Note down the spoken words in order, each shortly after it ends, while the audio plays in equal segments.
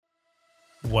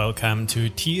Welcome to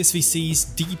TSVC's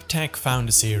Deep Tech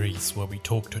Founder Series, where we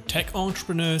talk to tech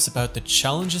entrepreneurs about the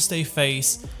challenges they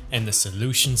face and the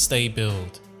solutions they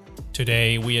build.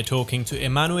 Today we are talking to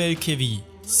Emmanuel Kevi,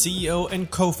 CEO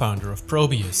and co-founder of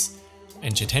Probius,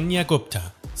 and Chaitanya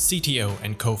Gupta, CTO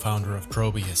and co-founder of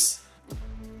Probius.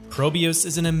 Probius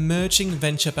is an emerging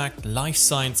venture-backed life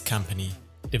science company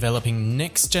developing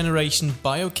next-generation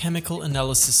biochemical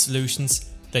analysis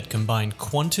solutions that combine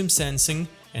quantum sensing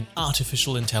and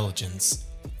artificial intelligence.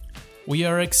 We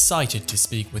are excited to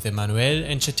speak with Emmanuel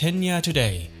and Chaitanya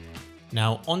today.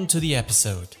 Now on to the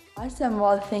episode. Awesome.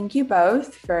 Well, thank you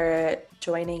both for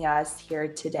joining us here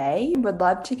today. Would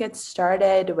love to get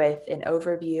started with an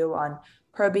overview on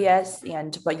Probius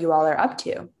and what you all are up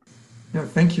to. Yeah,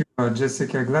 thank you,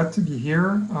 Jessica. Glad to be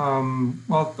here.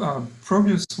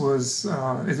 Probius is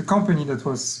a company that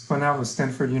was spun out of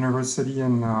Stanford University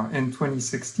in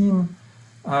 2016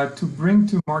 to bring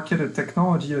to market a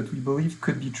technology that we believe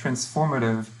could be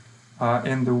transformative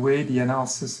in the way the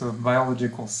analysis of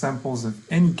biological samples of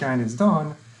any kind is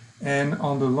done, and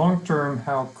on the long term,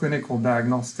 how clinical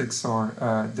diagnostics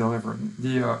are delivered.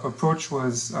 The approach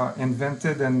was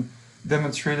invented and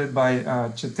demonstrated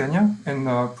by Chaitanya in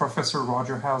Professor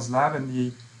Roger Howe's lab in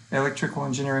the electrical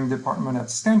engineering department at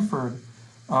Stanford.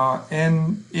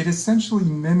 And it essentially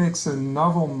mimics a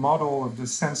novel model of the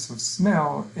sense of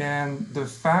smell and the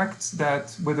fact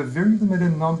that with a very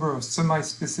limited number of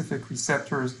semi-specific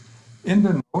receptors in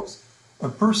the nose, a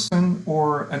person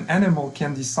or an animal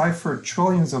can decipher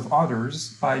trillions of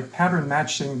others by pattern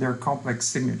matching their complex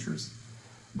signatures.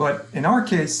 But in our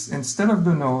case, instead of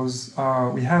the nose,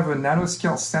 we have a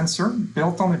nanoscale sensor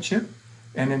built on a chip,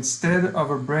 and instead of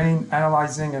a brain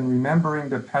analyzing and remembering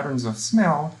the patterns of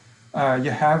smell,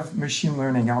 you have machine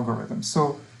learning algorithms.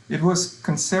 So it was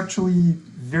conceptually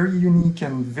very unique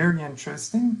and very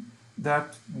interesting.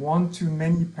 That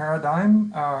one-to-many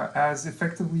paradigm as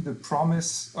effectively the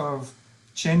promise of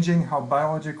changing how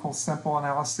biological sample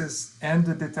analysis and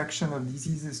the detection of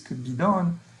diseases could be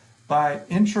done by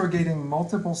interrogating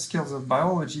multiple skills of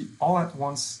biology all at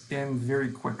once and very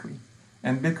quickly.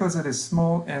 And because it is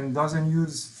small and doesn't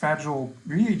use fragile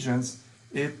reagents,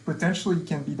 it potentially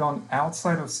can be done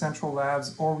outside of central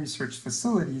labs or research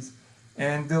facilities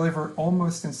and deliver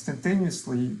almost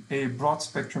instantaneously a broad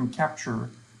spectrum capture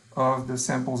of the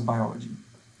sample's biology.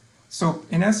 So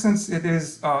in essence, it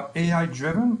is AI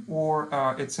driven, or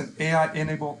it's an AI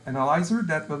enabled analyzer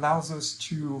that allows us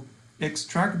to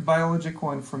extract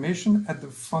biological information at the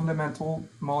fundamental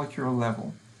molecular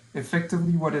level.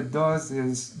 Effectively, what it does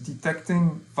is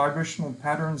detecting vibrational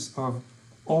patterns of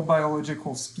all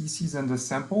biological species in the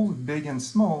sample, big and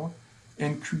small,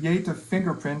 and create a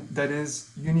fingerprint that is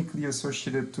uniquely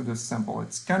associated to the sample.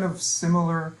 It's kind of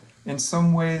similar in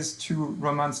some ways to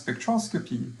Raman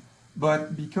spectroscopy,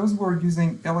 but because we're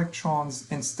using electrons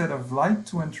instead of light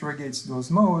to interrogate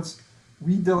those modes,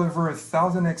 we deliver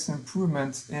 1000x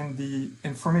improvement in the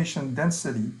information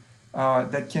density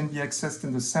that can be accessed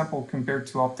in the sample compared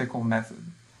to optical method.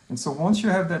 And so once you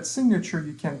have that signature,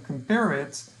 you can compare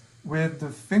it with the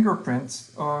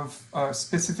fingerprint of a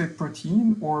specific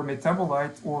protein or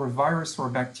metabolite or virus or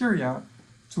bacteria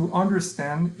to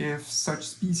understand if such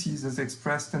species is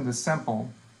expressed in the sample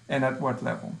and at what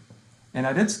level. And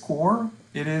at its core,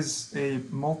 it is a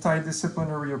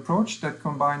multidisciplinary approach that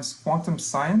combines quantum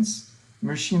science,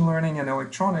 machine learning and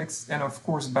electronics, and of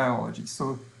course, biology.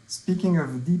 So speaking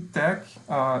of deep tech,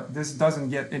 this doesn't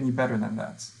get any better than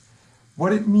that.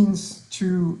 What it means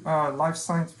to life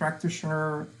science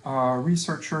practitioner,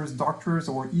 researchers, doctors,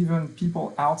 or even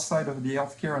people outside of the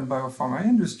healthcare and biopharma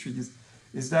industries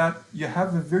is that you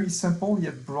have a very simple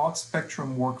yet broad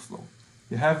spectrum workflow.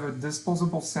 You have a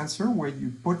disposable sensor where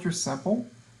you put your sample.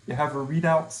 You have a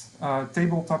readout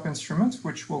tabletop instrument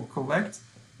which will collect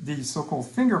the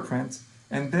so-called fingerprint,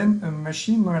 and then a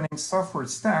machine learning software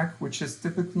stack which is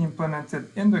typically implemented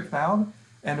in the cloud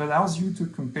and allows you to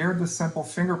compare the sample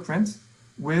fingerprint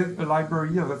with a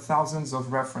library of thousands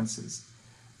of references.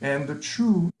 And the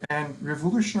true and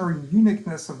revolutionary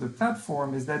uniqueness of the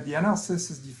platform is that the analysis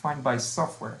is defined by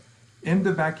software in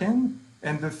the backend,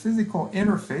 and the physical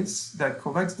interface that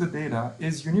collects the data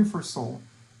is universal,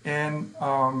 and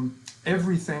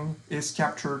everything is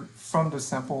captured from the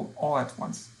sample all at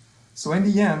once. So in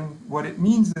the end, what it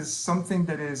means is something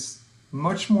that is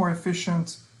much more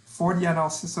efficient for the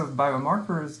analysis of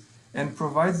biomarkers and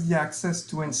provides the access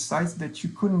to insights that you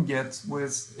couldn't get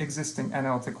with existing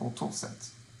analytical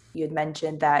toolsets. You had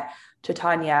mentioned that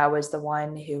Titania was the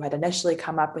one who had initially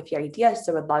come up with the idea.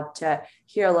 So would love to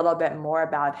hear a little bit more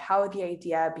about how the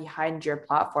idea behind your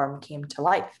platform came to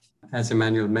life. As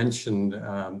Emmanuel mentioned,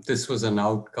 this was an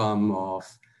outcome of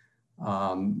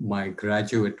my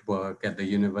graduate work at the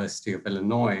University of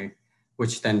Illinois,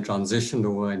 which then transitioned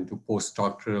over into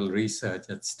postdoctoral research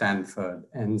at Stanford.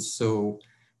 And so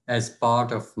as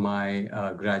part of my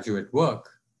graduate work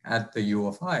at the U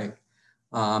of I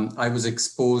was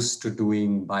exposed to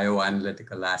doing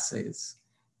bioanalytical assays.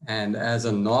 And as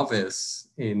a novice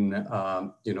in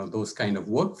those kind of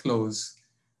workflows,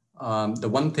 the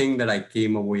one thing that I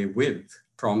came away with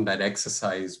from that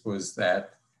exercise was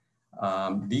that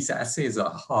these assays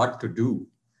are hard to do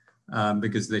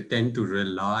because they tend to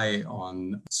rely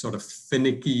on sort of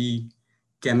finicky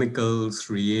chemicals,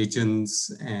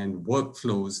 reagents, and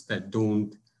workflows that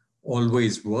don't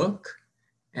always work.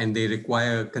 And they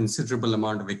require a considerable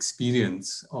amount of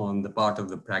experience on the part of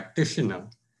the practitioner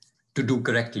to do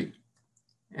correctly.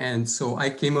 And so I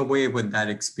came away with that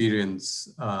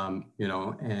experience,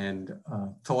 and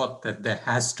thought that there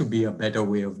has to be a better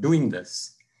way of doing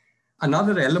this.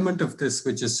 Another element of this,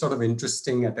 which is sort of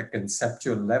interesting at a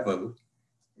conceptual level,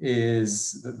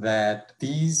 is that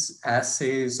these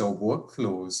assays or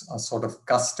workflows are sort of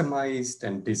customized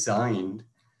and designed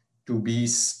to be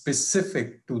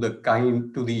specific to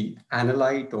the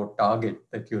analyte or target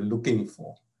that you're looking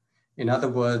for. In other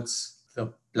words,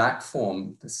 the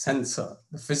platform, the sensor,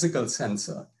 the physical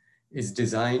sensor is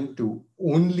designed to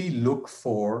only look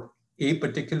for a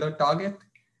particular target,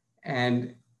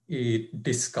 and it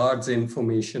discards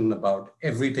information about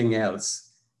everything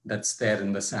else that's there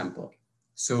in the sample.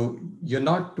 So you're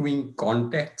not doing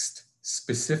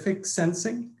context-specific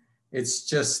sensing. It's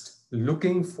just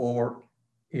looking for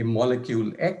a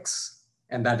molecule X,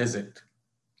 and that is it.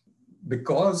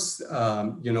 Because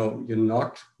you're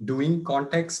not doing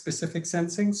context-specific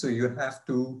sensing, so you have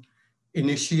to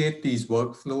initiate these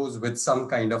workflows with some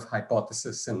kind of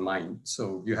hypothesis in mind.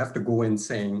 So you have to go in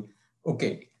saying,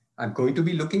 okay, I'm going to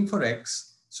be looking for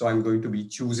X, so I'm going to be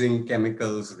choosing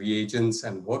chemicals, reagents,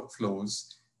 and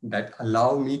workflows that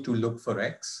allow me to look for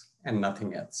X and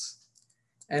nothing else.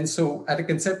 And so at a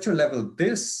conceptual level,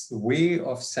 this way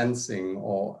of sensing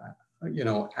or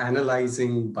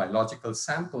analyzing biological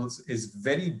samples is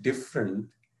very different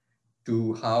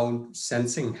to how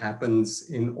sensing happens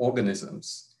in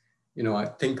organisms. I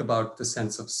think about the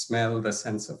sense of smell, the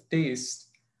sense of taste,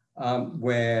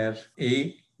 where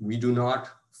we do not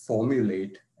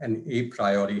formulate an a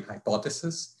priori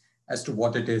hypothesis as to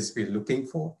what it is we're looking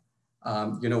for.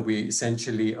 We're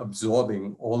essentially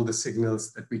absorbing all the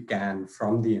signals that we can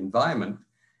from the environment,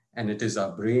 and it is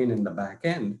our brain in the back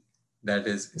end that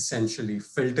is essentially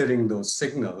filtering those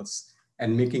signals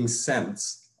and making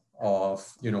sense of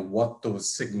what those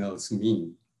signals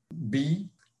mean. B,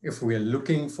 if we're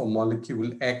looking for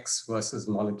molecule X versus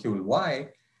molecule Y,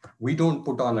 we don't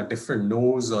put on a different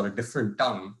nose or a different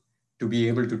tongue to be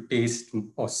able to taste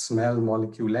or smell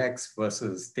molecule X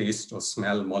versus taste or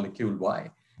smell molecule Y.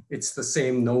 It's the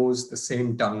same nose, the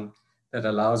same tongue that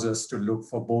allows us to look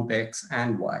for both X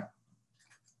and Y.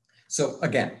 So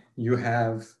again, you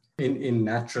have in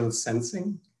natural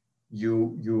sensing,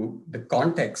 the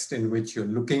context in which you're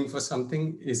looking for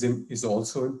something is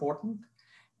also important.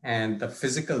 And the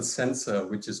physical sensor,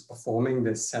 which is performing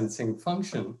this sensing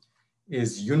function,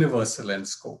 is universal in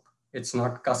scope. It's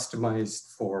not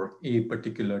customized for a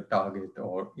particular target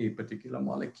or a particular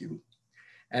molecule.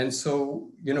 And so,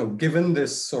 given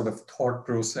this sort of thought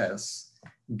process,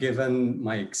 given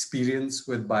my experience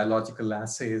with biological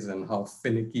assays and how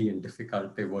finicky and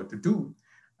difficult they were to do,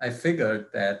 I figured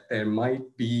that there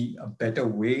might be a better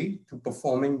way to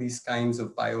performing these kinds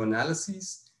of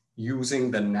bioanalyses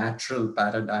using the natural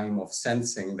paradigm of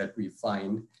sensing that we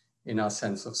find in our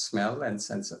sense of smell and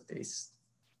sense of taste.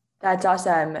 That's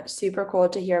awesome. Super cool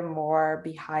to hear more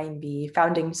behind the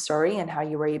founding story and how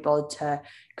you were able to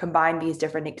combine these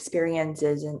different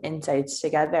experiences and insights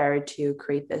together to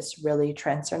create this really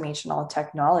transformational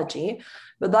technology.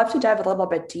 Would love to dive a little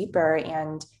bit deeper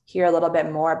and hear a little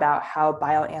bit more about how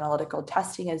bioanalytical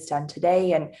testing is done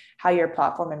today and how your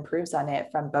platform improves on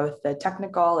it from both the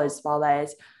technical as well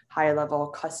as high-level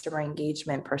customer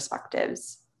engagement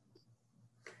perspectives.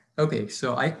 Okay,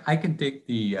 so I can take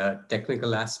the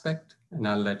technical aspect, and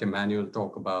I'll let Emmanuel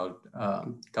talk about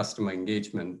customer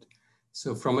engagement.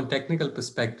 So from a technical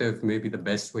perspective, maybe the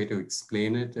best way to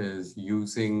explain it is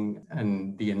using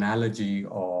the analogy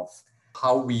of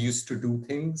how we used to do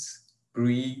things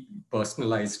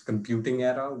pre-personalized computing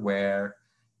era, where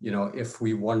if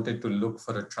we wanted to look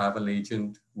for a travel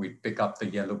agent, we'd pick up the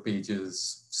yellow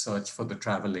pages, search for the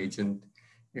travel agent.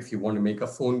 If you want to make a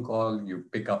phone call, you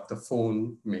pick up the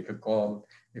phone, make a call.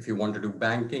 If you want to do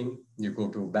banking, you go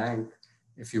to a bank.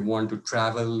 If you want to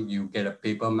travel, you get a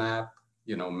paper map,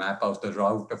 map out the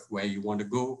route of where you want to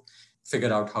go,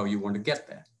 figure out how you want to get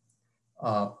there.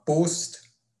 Post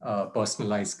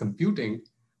personalized computing,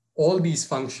 all these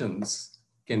functions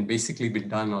can basically be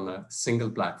done on a single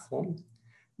platform,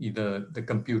 either the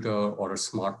computer or a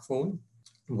smartphone,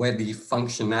 where the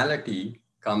functionality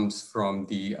comes from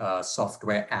the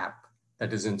software app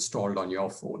that is installed on your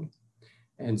phone.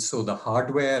 And so the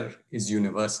hardware is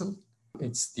universal.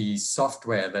 It's the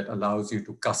software that allows you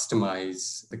to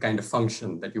customize the kind of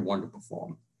function that you want to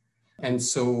perform. And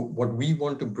so what we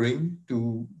want to bring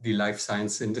to the life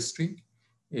science industry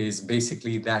is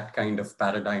basically that kind of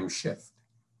paradigm shift,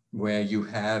 where you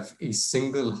have a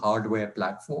single hardware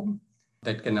platform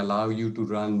that can allow you to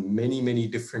run many, many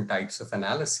different types of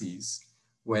analyses,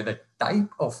 where the type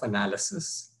of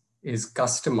analysis is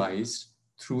customized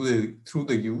through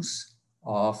the use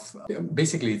of,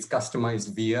 basically it's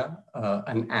customized via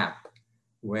an app,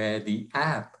 where the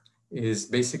app is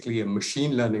basically a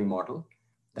machine learning model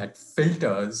that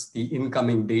filters the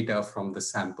incoming data from the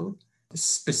sample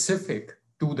specific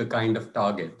to the kind of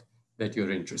target that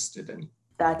you're interested in.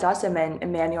 That's awesome. And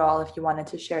Emmanuel, if you wanted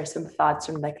to share some thoughts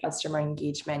from the customer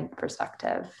engagement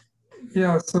perspective.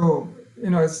 Yeah, so,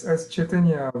 as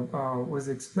Chaitanya was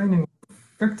explaining,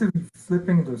 effectively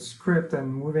flipping the script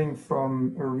and moving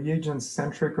from a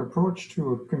reagent-centric approach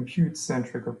to a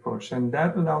compute-centric approach. And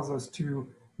that allows us to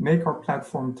make our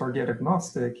platform target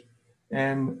agnostic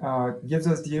and gives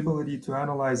us the ability to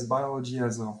analyze biology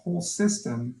as a whole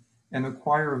system and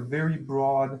acquire a very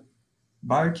broad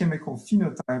biochemical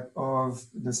phenotype of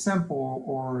the sample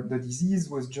or the disease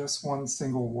with just one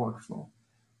single workflow.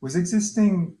 With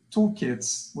existing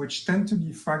toolkits, which tend to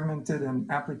be fragmented and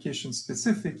application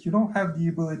specific, you don't have the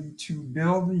ability to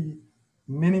build the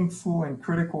meaningful and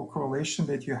critical correlation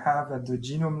that you have at the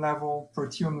genome level,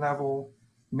 proteome level,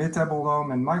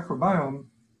 metabolome, and microbiome.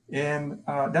 And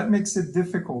that makes it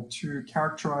difficult to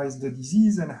characterize the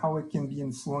disease and how it can be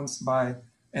influenced by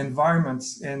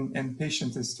environments and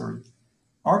patient history.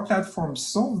 Our platform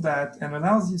solves that and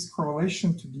allows this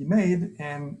correlation to be made.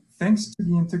 And thanks to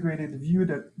the integrated view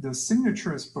that the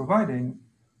signature is providing,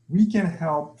 we can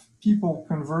help people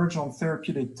converge on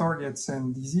therapeutic targets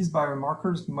and disease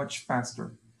biomarkers much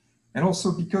faster. And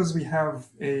also because we have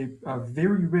a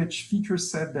very rich feature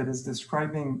set that is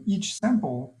describing each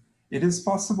sample, it is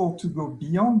possible to go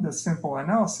beyond the simple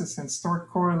analysis and start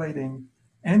correlating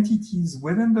entities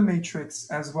within the matrix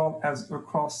as well as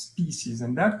across species.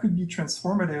 And that could be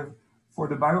transformative for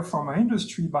the biopharma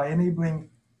industry by enabling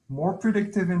more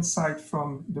predictive insight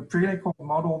from the preclinical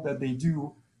model that they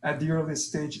do at the earliest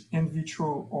stage in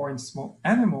vitro or in small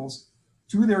animals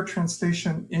to their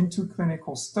translation into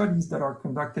clinical studies that are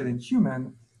conducted in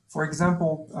human, for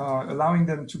example, allowing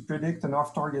them to predict an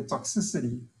off-target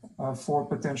toxicity for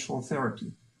potential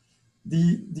therapy.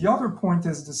 The other point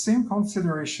is the same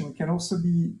consideration can also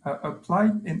be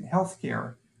applied in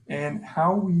healthcare and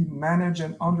how we manage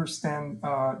and understand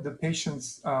the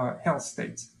patient's health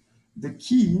state. The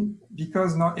key,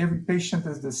 because not every patient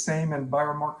is the same and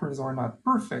biomarkers are not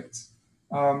perfect,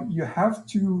 you have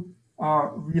to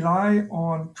rely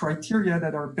on criteria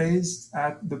that are based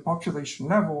at the population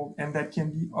level and that can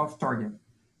be off target.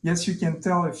 Yes, you can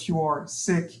tell if you are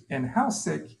sick and how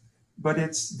sick, but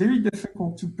it's very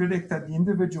difficult to predict at the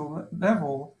individual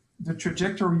level the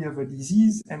trajectory of a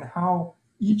disease and how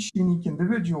each unique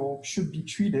individual should be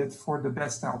treated for the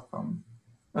best outcome.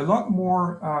 A lot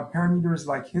more parameters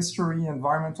like history,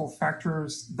 environmental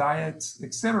factors, diet,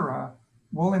 etc.,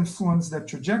 will influence that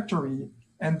trajectory,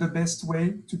 and the best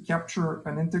way to capture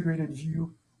an integrated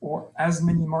view or as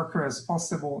many markers as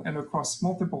possible and across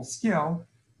multiple scale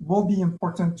will be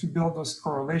important to build those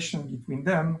correlation between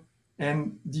them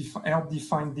and help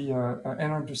define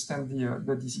and understand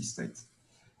the disease state.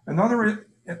 Another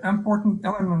important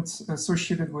element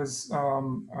associated with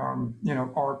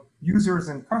our users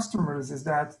and customers is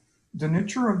that the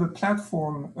nature of the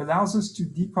platform allows us to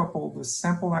decouple the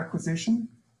sample acquisition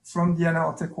from the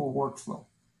analytical workflow.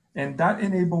 And that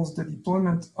enables the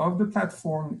deployment of the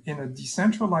platform in a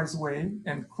decentralized way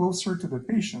and closer to the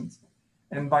patient.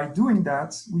 And by doing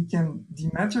that, we can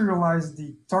dematerialize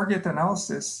the target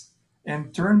analysis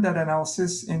and turn that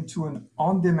analysis into an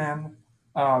on-demand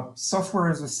software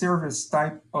as a service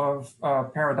type of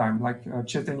paradigm, like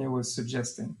Chaitanya was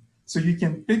suggesting. So you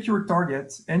can pick your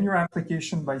target and your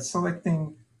application by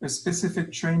selecting a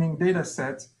specific training data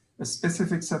set, a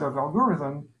specific set of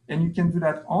algorithm, and you can do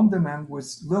that on demand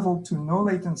with little to no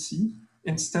latency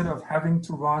instead of having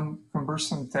to run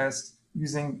cumbersome tests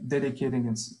using dedicated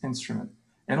instrument.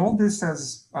 And all this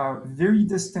has very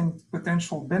distinct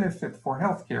potential benefit for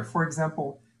healthcare. For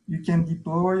example, you can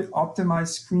deploy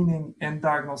optimized screening and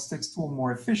diagnostics tool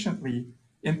more efficiently,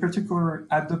 in particular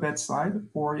at the bedside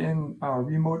or in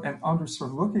remote and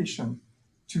underserved location,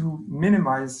 to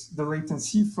minimize the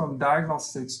latency from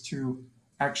diagnostics to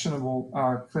actionable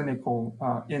clinical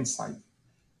insight.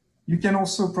 You can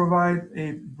also provide a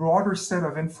broader set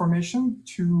of information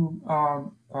to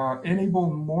enable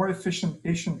more efficient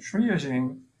patient triaging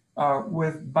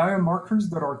with biomarkers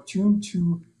that are tuned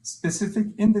to specific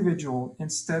individual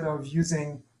instead of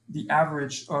using the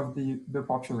average of the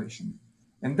population.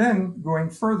 And then going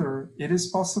further, it is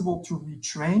possible to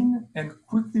retrain and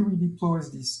quickly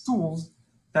redeploy these tools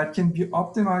that can be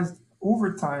optimized over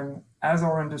time as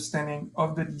our understanding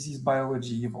of the disease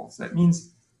biology evolves. That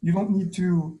means you don't need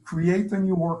to create a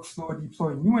new workflow,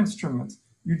 deploy new instruments.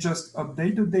 You just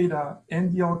update the data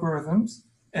and the algorithms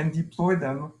and deploy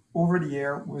them over the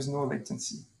air with no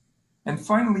latency. And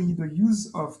finally, the use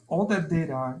of all that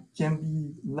data can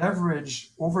be leveraged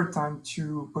over time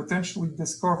to potentially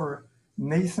discover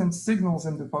nascent signals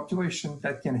in the population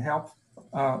that can help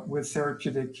with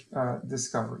therapeutic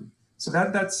discovery. So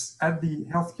that's at the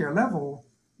healthcare level,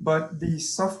 but the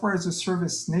software as a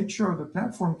service nature of the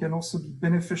platform can also be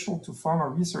beneficial to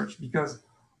pharma research, because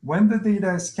when the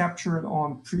data is captured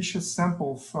on precious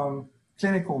sample from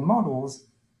clinical models,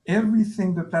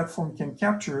 everything the platform can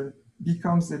capture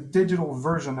becomes a digital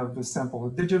version of the sample,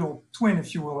 a digital twin,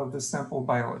 if you will, of the sample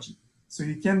biology. So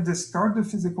you can discard the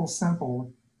physical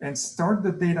sample and start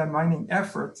the data mining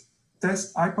effort,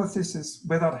 test hypothesis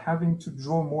without having to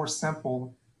draw more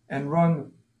sample and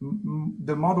run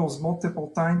the models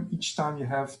multiple times each time you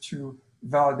have to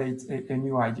validate a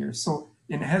new idea. So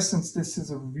in essence, this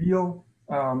is a real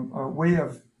way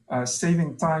of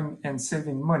saving time and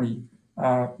saving money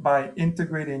by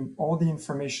integrating all the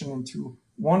information into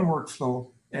one workflow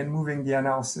and moving the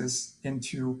analysis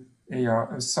into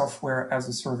a software as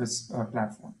a service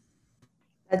platform.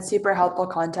 That's super helpful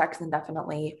context, and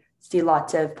definitely see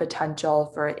lots of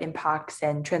potential for impacts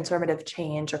and transformative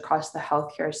change across the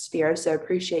healthcare sphere. So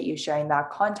appreciate you sharing that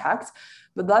context.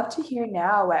 Would love to hear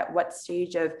now at what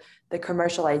stage of the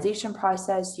commercialization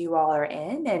process you all are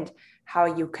in and how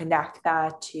you connect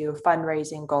that to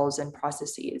fundraising goals and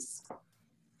processes.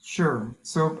 Sure.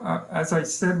 So as I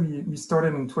said, we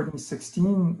started in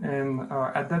 2016, and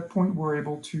at that point, we were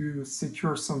able to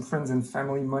secure some friends and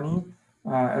family money,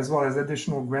 as well as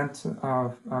additional grant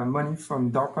money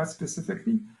from DARPA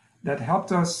specifically, that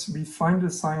helped us refine the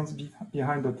science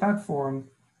behind the platform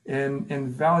and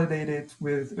validate it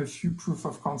with a few proof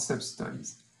of concept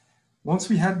studies. Once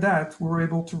we had that, we were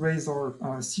able to raise our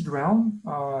seed round.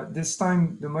 This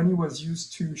time, the money was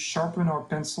used to sharpen our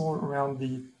pencil around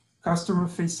the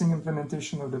customer-facing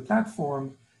implementation of the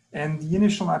platform and the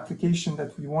initial application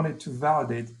that we wanted to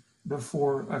validate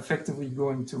before effectively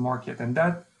going to market. And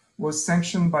that was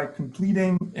sanctioned by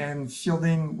completing and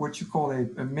fielding what you call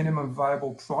a minimum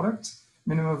viable product,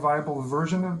 minimum viable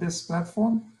version of this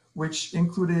platform, which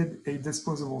included a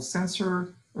disposable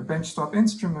sensor, a benchtop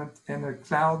instrument, and a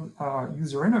cloud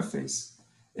user interface.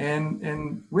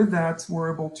 And with that,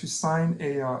 we're able to sign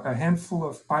a handful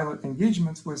of pilot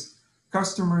engagements with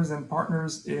customers and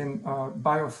partners in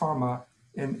biopharma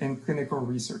and clinical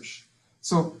research.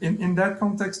 So in that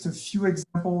context, a few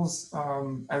examples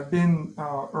have been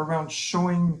around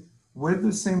showing with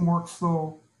the same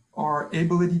workflow our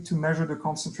ability to measure the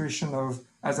concentration of,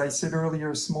 as I said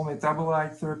earlier, small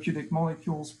metabolite, therapeutic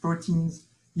molecules, proteins,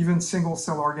 even single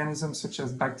cell organisms such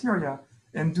as bacteria,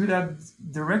 and do that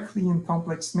directly in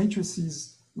complex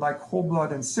matrices like whole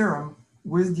blood and serum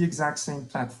with the exact same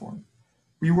platform.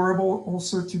 We were able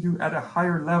also to do at a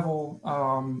higher level,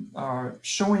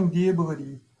 showing the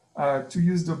ability to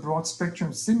use the broad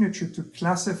spectrum signature to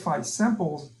classify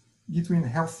samples between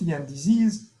healthy and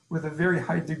disease with a very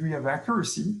high degree of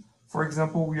accuracy. For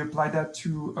example, we applied that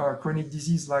to chronic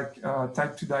disease like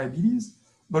type 2 diabetes,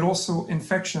 but also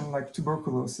infection like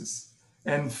tuberculosis.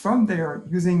 And from there,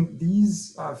 using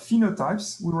these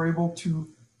phenotypes, we were able to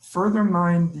further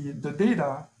mine the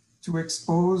data to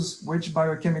expose which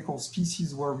biochemical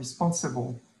species were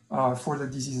responsible for the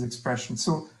disease expression.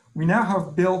 So we now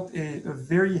have built a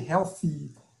very healthy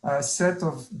set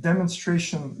of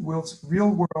demonstration with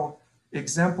real-world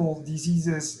example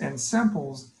diseases and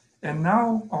samples. And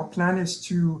now our plan is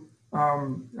to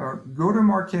go to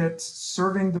market,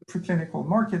 serving the preclinical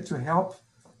market to help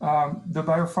the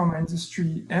biopharma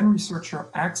industry and researcher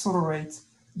accelerate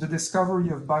the discovery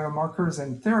of biomarkers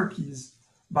and therapies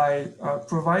by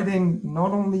providing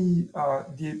not only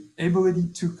the ability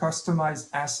to customize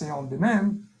assay on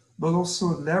demand, but also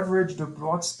leverage the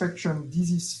broad spectrum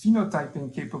disease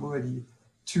phenotyping capability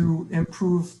to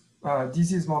improve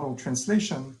disease model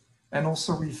translation and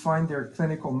also refine their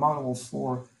clinical model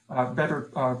for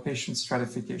better patient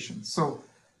stratification. So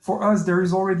for us, there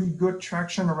is already good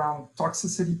traction around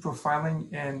toxicity profiling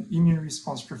and immune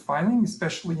response profiling,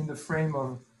 especially in the frame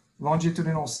of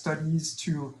longitudinal studies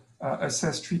to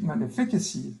assess treatment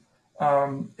efficacy.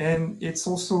 And it's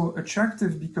also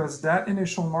attractive because that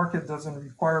initial market doesn't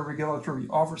require regulatory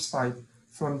oversight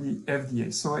from the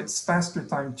FDA. So it's faster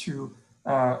time to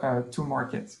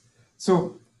market.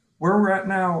 So where we're at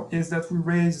now is that we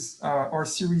raised our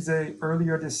Series A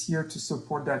earlier this year to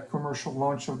support that commercial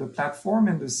launch of the platform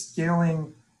and the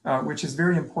scaling, which is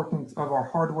very important, of our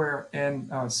hardware and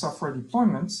software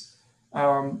deployments.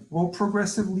 We'll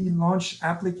progressively launch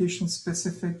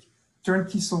application-specific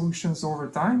turnkey solutions over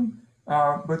time,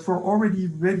 but we're already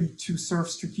ready to serve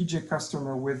strategic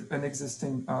customer with an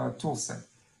existing tool set.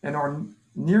 And our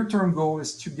near-term goal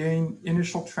is to gain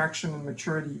initial traction and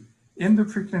maturity in the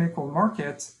preclinical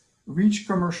market, reach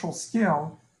commercial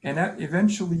scale, and that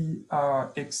eventually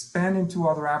expand into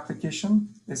other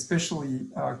applications, especially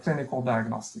clinical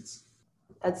diagnostics.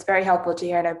 That's very helpful to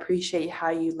hear, and I appreciate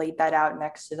how you laid that out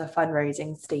next to the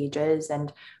fundraising stages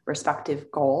and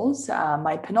respective goals.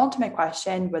 My penultimate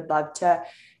question, would love to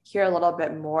hear a little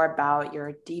bit more about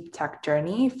your deep tech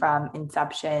journey from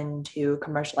inception to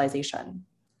commercialization.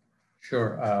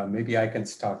 Sure, maybe I can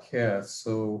start here.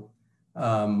 So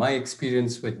my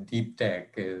experience with deep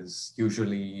tech is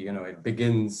usually, it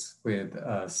begins with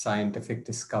a scientific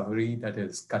discovery that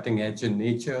is cutting edge in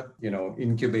nature,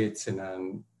 incubates in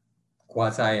an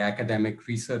quasi-academic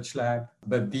research lab.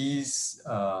 But these,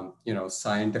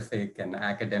 scientific and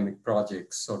academic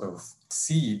projects sort of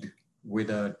seed with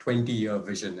a 20-year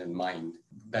vision in mind.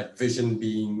 That vision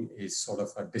being a sort of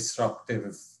a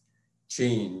disruptive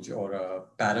change or a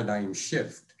paradigm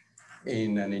shift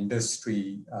in an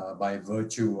industry by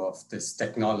virtue of this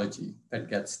technology that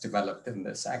gets developed in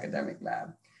this academic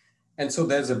lab. And so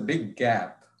there's a big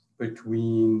gap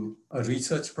between a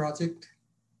research project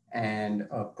and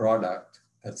a product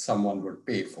that someone would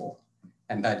pay for.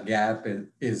 And that gap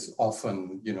is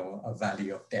often, a valley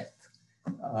of death.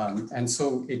 And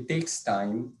so it takes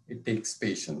time, it takes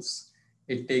patience,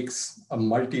 it takes a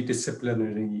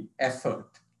multidisciplinary effort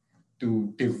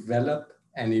to develop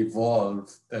and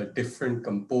evolve the different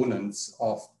components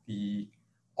of the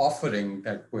offering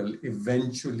that will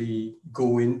eventually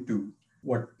go into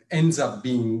what ends up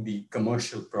being the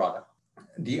commercial product.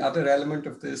 The other element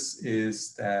of this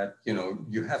is that,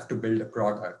 you have to build a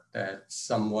product that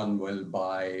someone will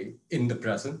buy in the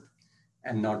present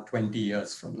and not 20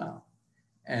 years from now.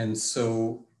 And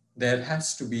so there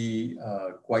has to be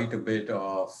quite a bit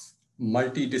of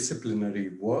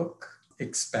multidisciplinary work,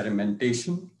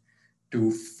 experimentation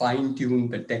to fine-tune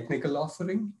the technical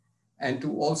offering and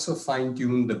to also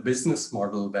fine-tune the business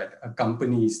model that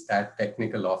accompanies that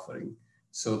technical offering,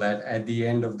 so that at the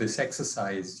end of this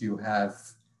exercise, you have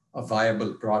a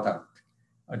viable product,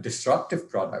 a disruptive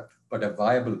product, but a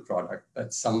viable product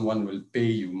that someone will pay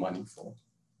you money for.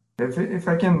 If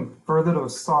I can further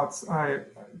those thoughts,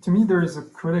 to me, there is a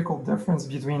critical difference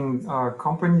between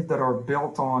companies that are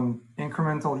built on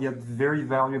incremental yet very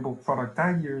valuable product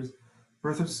ideas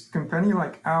versus a company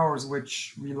like ours,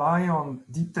 which rely on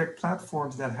deep tech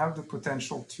platforms that have the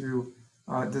potential to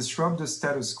disrupt the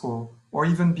status quo or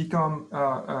even become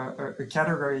a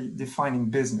category-defining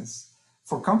business.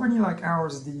 For a company like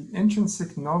ours, the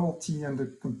intrinsic novelty and the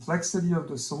complexity of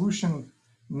the solution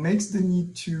makes the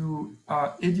need to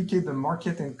educate the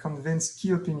market and convince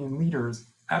key opinion leaders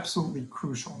absolutely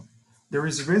crucial. There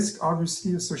is risk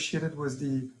obviously associated with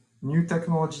the new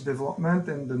technology development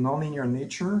and the nonlinear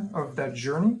nature of that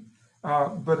journey.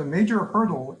 But a major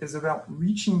hurdle is about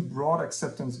reaching broad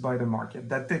acceptance by the market.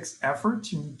 That takes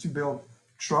effort. You need to build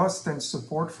trust and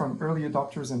support from early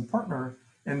adopters and partners.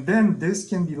 And then this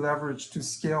can be leveraged to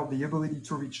scale the ability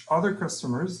to reach other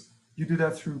customers. You do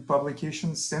that through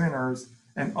publications, seminars,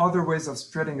 and other ways of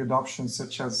spreading adoption,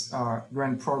 such as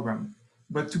grant program.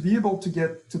 But to be able to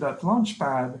get to that launch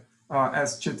pad,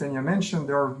 as Chaitanya mentioned,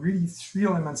 there are really three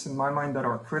elements in my mind that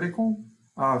are critical.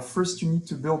 First, you need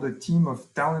to build a team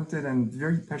of talented and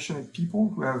very passionate people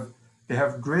who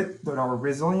have grit, that are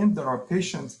resilient, that are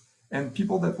patient, and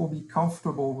people that will be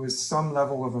comfortable with some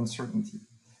level of uncertainty.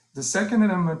 The second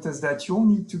element is that you'll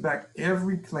need to back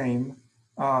every claim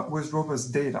with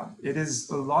robust data. It is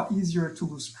a lot easier to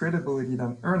lose credibility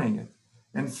than earning it.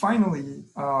 And finally,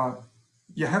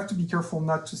 you have to be careful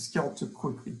not to scale too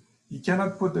quickly. You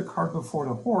cannot put the cart before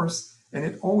the horse, and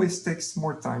it always takes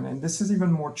more time. And this is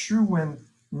even more true when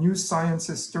new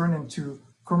sciences turn into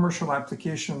commercial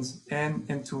applications and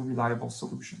into reliable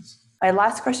solutions. My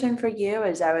last question for you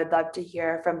is I would love to hear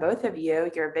from both of you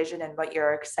your vision and what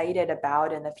you're excited about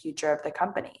in the future of the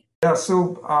company. Yeah, so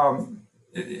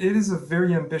it is a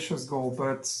very ambitious goal,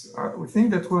 but we think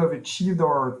that we'll have achieved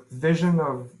our vision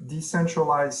of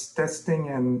decentralized testing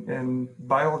and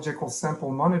biological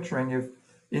sample monitoring if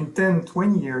in 10,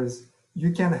 20 years,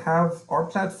 you can have our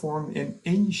platform in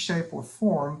any shape or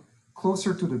form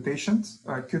closer to the patient,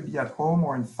 it could be at home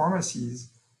or in pharmacies,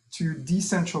 to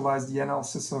decentralize the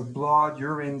analysis of blood,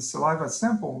 urine, saliva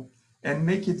sample, and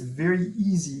make it very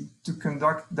easy to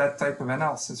conduct that type of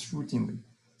analysis routinely.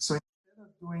 So instead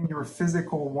of doing your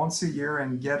physical once a year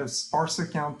and get a sparse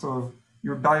account of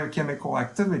your biochemical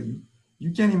activity,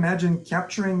 you can imagine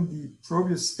capturing the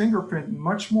Probius fingerprint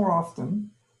much more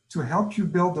often to help you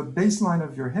build a baseline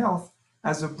of your health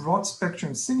as a broad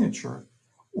spectrum signature,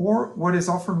 or what is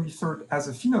often referred as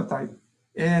a phenotype.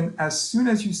 And as soon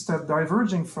as you start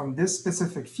diverging from this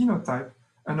specific phenotype,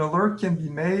 an alert can be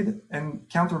made and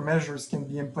countermeasures can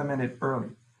be implemented early.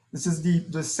 This is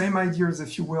the same ideas,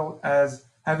 if you will, as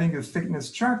having a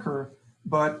fitness tracker,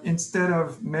 but instead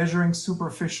of measuring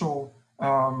superficial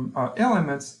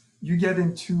elements, you get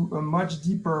into a much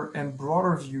deeper and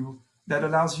broader view that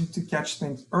allows you to catch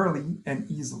things early and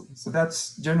easily. So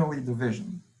that's generally the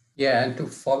vision. Yeah, and to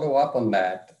follow up on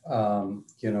that,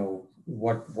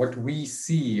 what we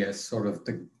see as sort of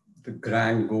the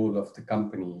grand goal of the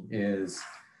company is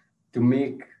to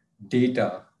make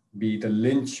data be the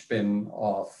linchpin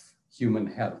of human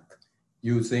health,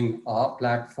 using our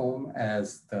platform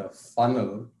as the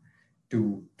funnel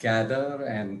to gather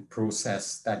and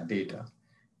process that data.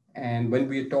 And when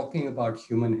we're talking about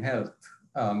human health,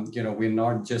 we're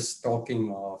not just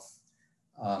talking of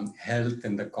health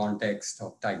in the context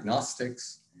of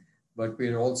diagnostics, but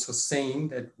we're also saying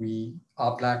that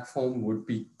our platform would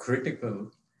be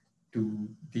critical to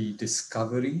the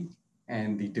discovery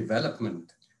and the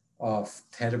development of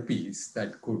therapies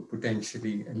that could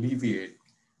potentially alleviate,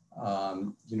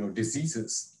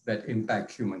 diseases that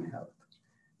impact human health.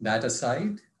 That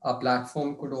aside, our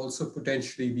platform could also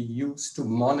potentially be used to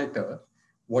monitor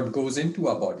what goes into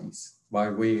our bodies by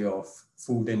way of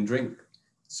food and drink.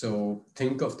 So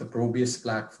think of the Probius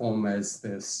platform as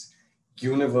this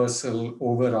universal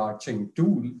overarching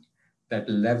tool that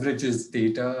leverages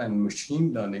data and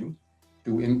machine learning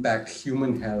to impact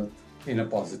human health in a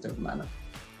positive manner.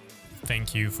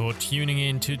 Thank you for tuning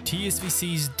in to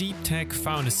TSVC's Deep Tech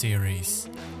Founder Series.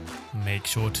 Make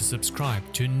sure to subscribe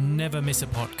to never miss a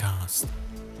podcast.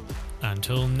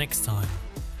 Until next time.